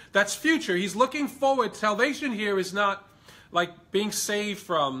salvation. That's future. He's looking forward. Salvation here is not like being saved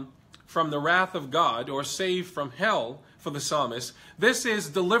from the wrath of God or saved from hell for the psalmist. This is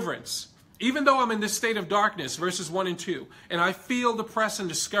deliverance. Even though I'm in this state of darkness, verses 1 and 2, and I feel depressed and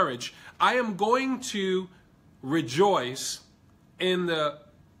discouraged, I am going to rejoice in the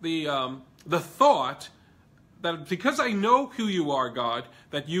thought that because I know who you are, God,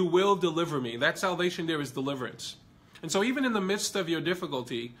 that you will deliver me. That salvation there is deliverance. And so even in the midst of your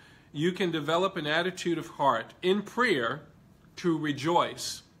difficulty, you can develop an attitude of heart in prayer to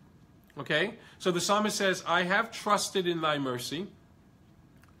rejoice. Okay? So the psalmist says, I have trusted in thy mercy.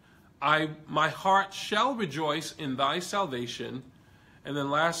 My heart shall rejoice in thy salvation. And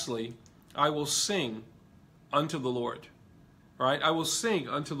then lastly, I will sing unto the Lord. Right? I will sing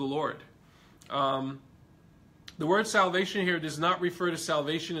unto the Lord. The word salvation here does not refer to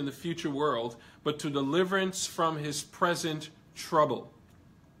salvation in the future world, but to deliverance from his present trouble.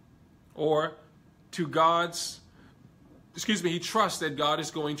 Or to he trusts that God is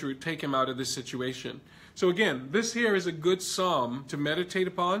going to take him out of this situation. So again, this here is a good psalm to meditate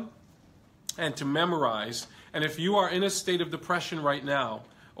upon and to memorize. And if you are in a state of depression right now,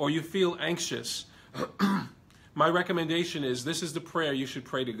 or you feel anxious, my recommendation is this is the prayer you should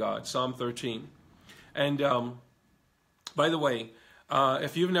pray to God, Psalm 13. And by the way,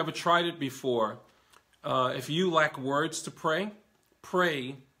 if you've never tried it before, if you lack words to pray,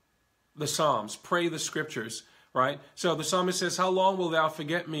 pray the Psalms, pray the Scriptures, right? So the psalmist says, how long will thou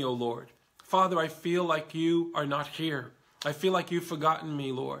forget me, O Lord? Father, I feel like you are not here. I feel like you've forgotten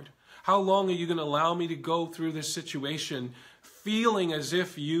me, Lord. How long are you going to allow me to go through this situation feeling as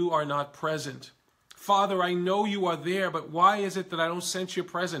if you are not present? Father, I know you are there, but why is it that I don't sense your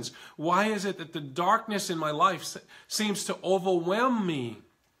presence? Why is it that the darkness in my life seems to overwhelm me?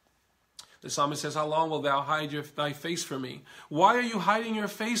 The psalmist says, how long will thou hide thy face from me? Why are you hiding your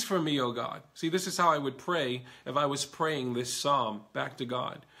face from me, O God? See, this is how I would pray if I was praying this psalm back to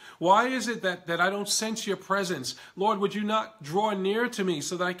God. Why is it that I don't sense your presence? Lord, would you not draw near to me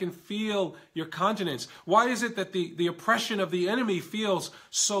so that I can feel your countenance? Why is it that the oppression of the enemy feels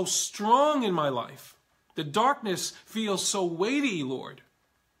so strong in my life? The darkness feels so weighty, Lord.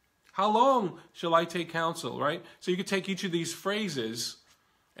 How long shall I take counsel, right? So you could take each of these phrases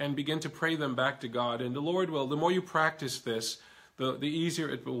and begin to pray them back to God. And the Lord will, the more you practice this, the easier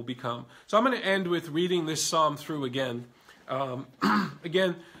it will become. So I'm going to end with reading this psalm through again.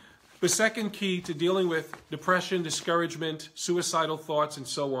 Again, the second key to dealing with depression, discouragement, suicidal thoughts, and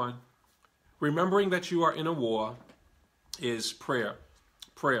so on, remembering that you are in a war, is prayer.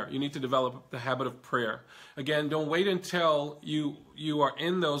 prayer. You need to develop the habit of prayer. Again, don't wait until you are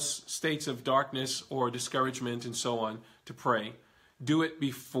in those states of darkness or discouragement and so on to pray. Do it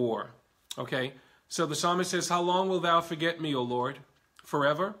before. Okay? So the psalmist says, how long wilt thou forget me, O Lord?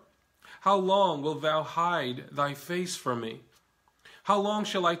 Forever? How long wilt thou hide thy face from me? How long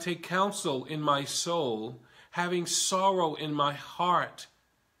shall I take counsel in my soul, having sorrow in my heart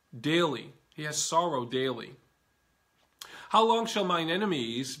daily? He has sorrow daily. How long shall mine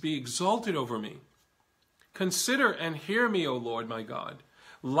enemies be exalted over me? Consider and hear me, O Lord my God.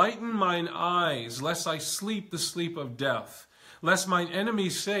 Lighten mine eyes, lest I sleep the sleep of death. Lest mine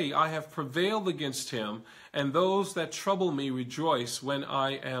enemies say, I have prevailed against him, and those that trouble me rejoice when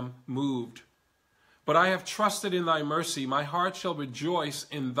I am moved. But I have trusted in thy mercy. My heart shall rejoice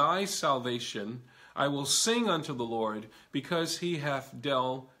in thy salvation. I will sing unto the Lord, because he hath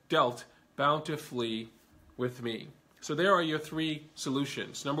dealt bountifully with me. So there are your three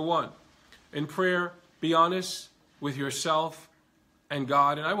solutions. Number one, in prayer, be honest with yourself and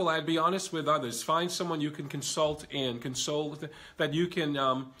God. And I will add, be honest with others. Find someone you can consult that you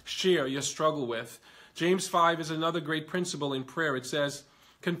can share your struggle with. James 5 is another great principle in prayer. It says,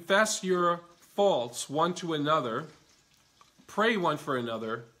 confess your faults one to another, pray one for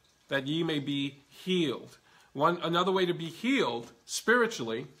another, that ye may be healed. Another way to be healed,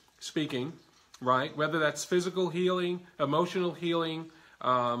 spiritually speaking, right? Whether that's physical healing, emotional healing,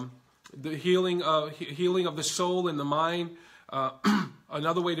 the healing of the soul and the mind.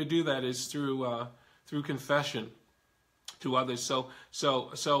 Another way to do that is through confession to others. So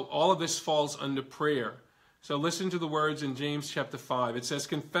all of this falls under prayer. So listen to the words in James chapter 5. It says,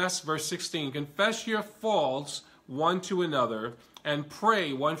 confess, verse 16, confess your faults one to another and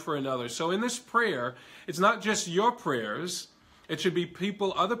pray one for another. So in this prayer, it's not just your prayers. It should be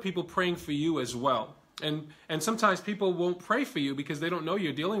other people praying for you as well. And sometimes people won't pray for you because they don't know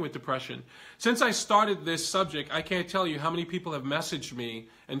you're dealing with depression. Since I started this subject, I can't tell you how many people have messaged me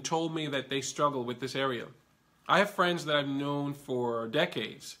and told me that they struggle with this area. I have friends that I've known for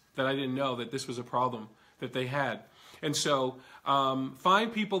decades that I didn't know that this was a problem that they had. And so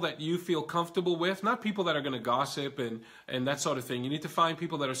find people that you feel comfortable with, not people that are going to gossip and that sort of thing. You need to find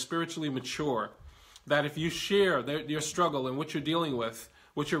people that are spiritually mature, that if you share your struggle and what you're dealing with,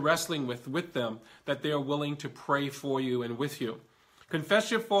 what you're wrestling with them, that they are willing to pray for you and with you. Confess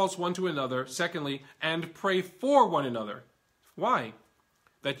your faults one to another, secondly, and pray for one another. Why?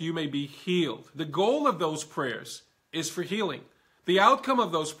 That you may be healed. The goal of those prayers is for healing. The outcome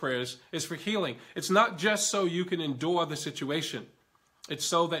of those prayers is for healing. It's not just so you can endure the situation. It's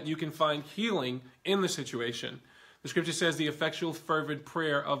so that you can find healing in the situation. The scripture says the effectual fervent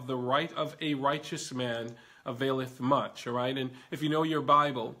prayer of a righteous man availeth much. All right? And if you know your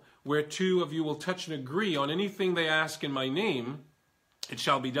Bible, where two of you will touch and agree on anything they ask in my name, it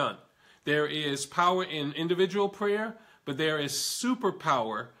shall be done. There is power in individual prayer, but there is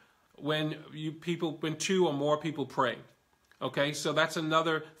superpower when two or more people pray. Okay, so that's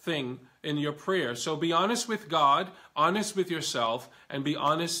another thing in your prayer. So be honest with God, honest with yourself, and be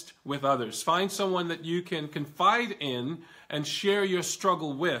honest with others. Find someone that you can confide in and share your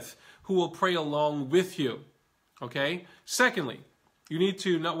struggle with, who will pray along with you. Okay? Secondly, you need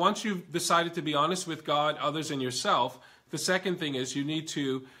to, once you've decided to be honest with God, others, and yourself, the second thing is you need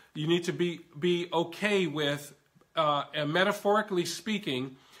to be okay with, metaphorically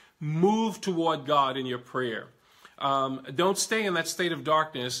speaking, move toward God in your prayer. Don't stay in that state of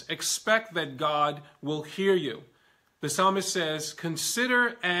darkness. Expect that God will hear you. The psalmist says,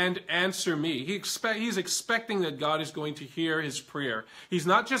 consider and answer me. He's expecting that God is going to hear his prayer. He's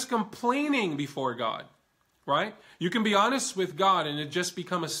not just complaining before God, right? You can be honest with God and it just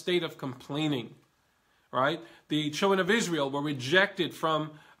become a state of complaining, right? The children of Israel were rejected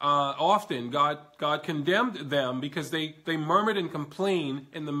from often. God condemned them because they murmured and complained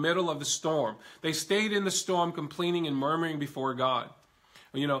in the middle of the storm. They stayed in the storm complaining and murmuring before God.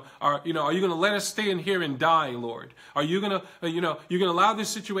 Are you going to let us stay in here and die, Lord? Are you going to allow this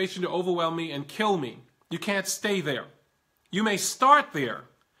situation to overwhelm me and kill me? You can't stay there. You may start there,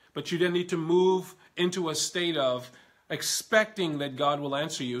 but you then need to move into a state of expecting that God will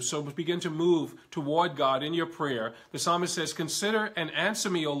answer you. So begin to move toward God in your prayer. The psalmist says, consider and answer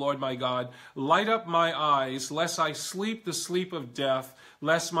me, O Lord my God. Light up my eyes, lest I sleep the sleep of death,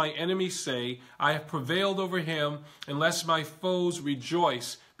 lest my enemies say, I have prevailed over him, and lest my foes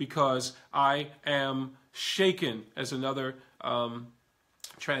rejoice, because I am shaken, as another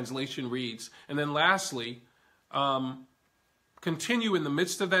translation reads. And then lastly, continue in the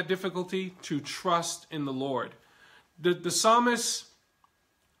midst of that difficulty to trust in the Lord. The psalmist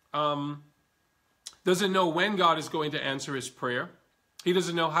doesn't know when God is going to answer his prayer. He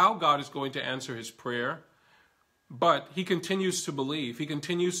doesn't know how God is going to answer his prayer, but he continues to believe. He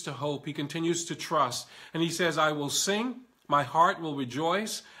continues to hope. He continues to trust. And he says, I will sing, my heart will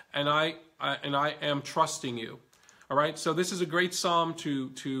rejoice, and I am trusting you. All right, so this is a great psalm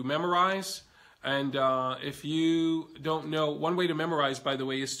to memorize. And if you don't know, one way to memorize, by the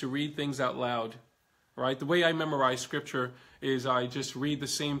way, is to read things out loud. Right? The way I memorize scripture is I just read the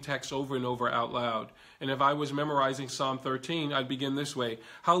same text over and over out loud. And if I was memorizing Psalm 13, I'd begin this way.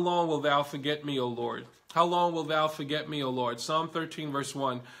 How long will thou forget me, O Lord? How long will thou forget me, O Lord? Psalm 13, verse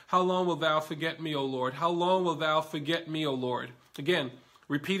 1. How long will thou forget me, O Lord? How long will thou forget me, O Lord? Again,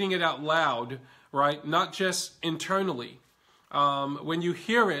 repeating it out loud, right? Not just internally. When you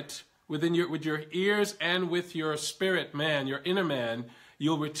hear it with your ears and with your spirit man, your inner man,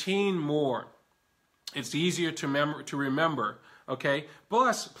 you'll retain more. It's easier to remember, okay?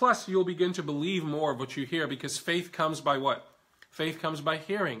 Plus, you'll begin to believe more of what you hear, because faith comes by what? Faith comes by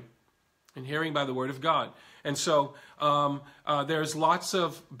hearing, and hearing by the word of God. And so there's lots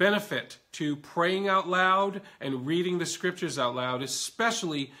of benefit to praying out loud and reading the scriptures out loud,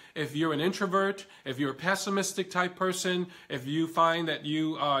 especially if you're an introvert, if you're a pessimistic type person, if you find that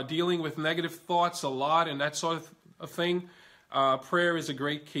you are dealing with negative thoughts a lot and that sort of thing. Prayer is a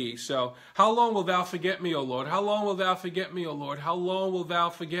great key. So, how long will thou forget me, O Lord? How long will thou forget me, O Lord? How long will thou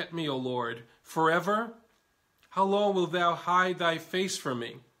forget me, O Lord? Forever? How long will thou hide thy face from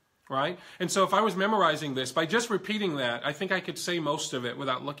me? Right? And so if I was memorizing this, by just repeating that, I think I could say most of it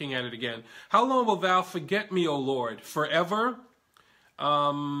without looking at it again. How long will thou forget me, O Lord? Forever?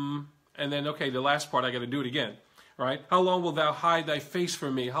 And then, okay, the last part, I got to do it again. Right? How long will thou hide thy face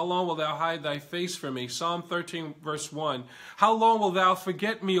from me? How long will thou hide thy face from me? Psalm 13, verse 1. How long will thou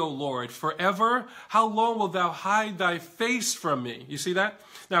forget me, O Lord? Forever? How long will thou hide thy face from me? You see that?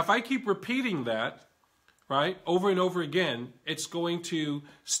 Now, if I keep repeating that, right, over and over again, it's going to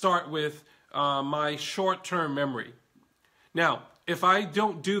start with my short-term memory. Now, if I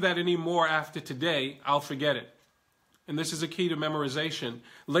don't do that anymore after today, I'll forget it. And this is a key to memorization.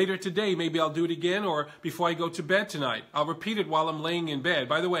 Later today, maybe I'll do it again, or before I go to bed tonight. I'll repeat it while I'm laying in bed.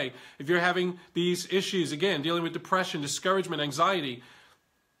 By the way, if you're having these issues, again, dealing with depression, discouragement, anxiety,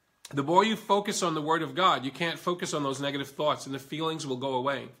 the more you focus on the Word of God, you can't focus on those negative thoughts, and the feelings will go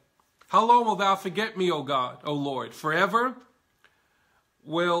away. How long will thou forget me, O God, O Lord? Forever?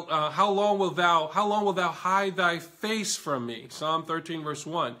 How long will thou hide thy face from me? Psalm 13, verse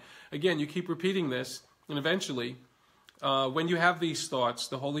 1. Again, you keep repeating this, and eventually, when you have these thoughts,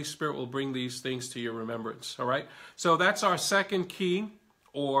 the Holy Spirit will bring these things to your remembrance, all right? So that's our second key,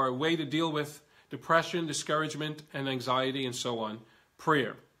 or way to deal with depression, discouragement, and anxiety, and so on.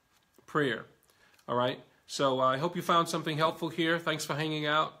 Prayer. Prayer, all right? So I hope you found something helpful here. Thanks for hanging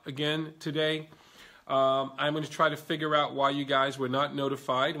out again today. I'm going to try to figure out why you guys were not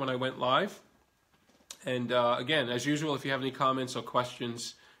notified when I went live. And again, as usual, if you have any comments or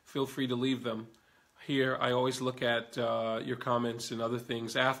questions, feel free to leave them. Here, I always look at your comments and other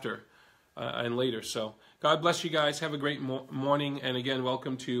things after and later. So God bless you guys. Have a great morning. And again,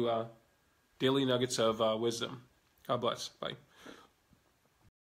 welcome to Daily Nuggets of Wisdom. God bless. Bye.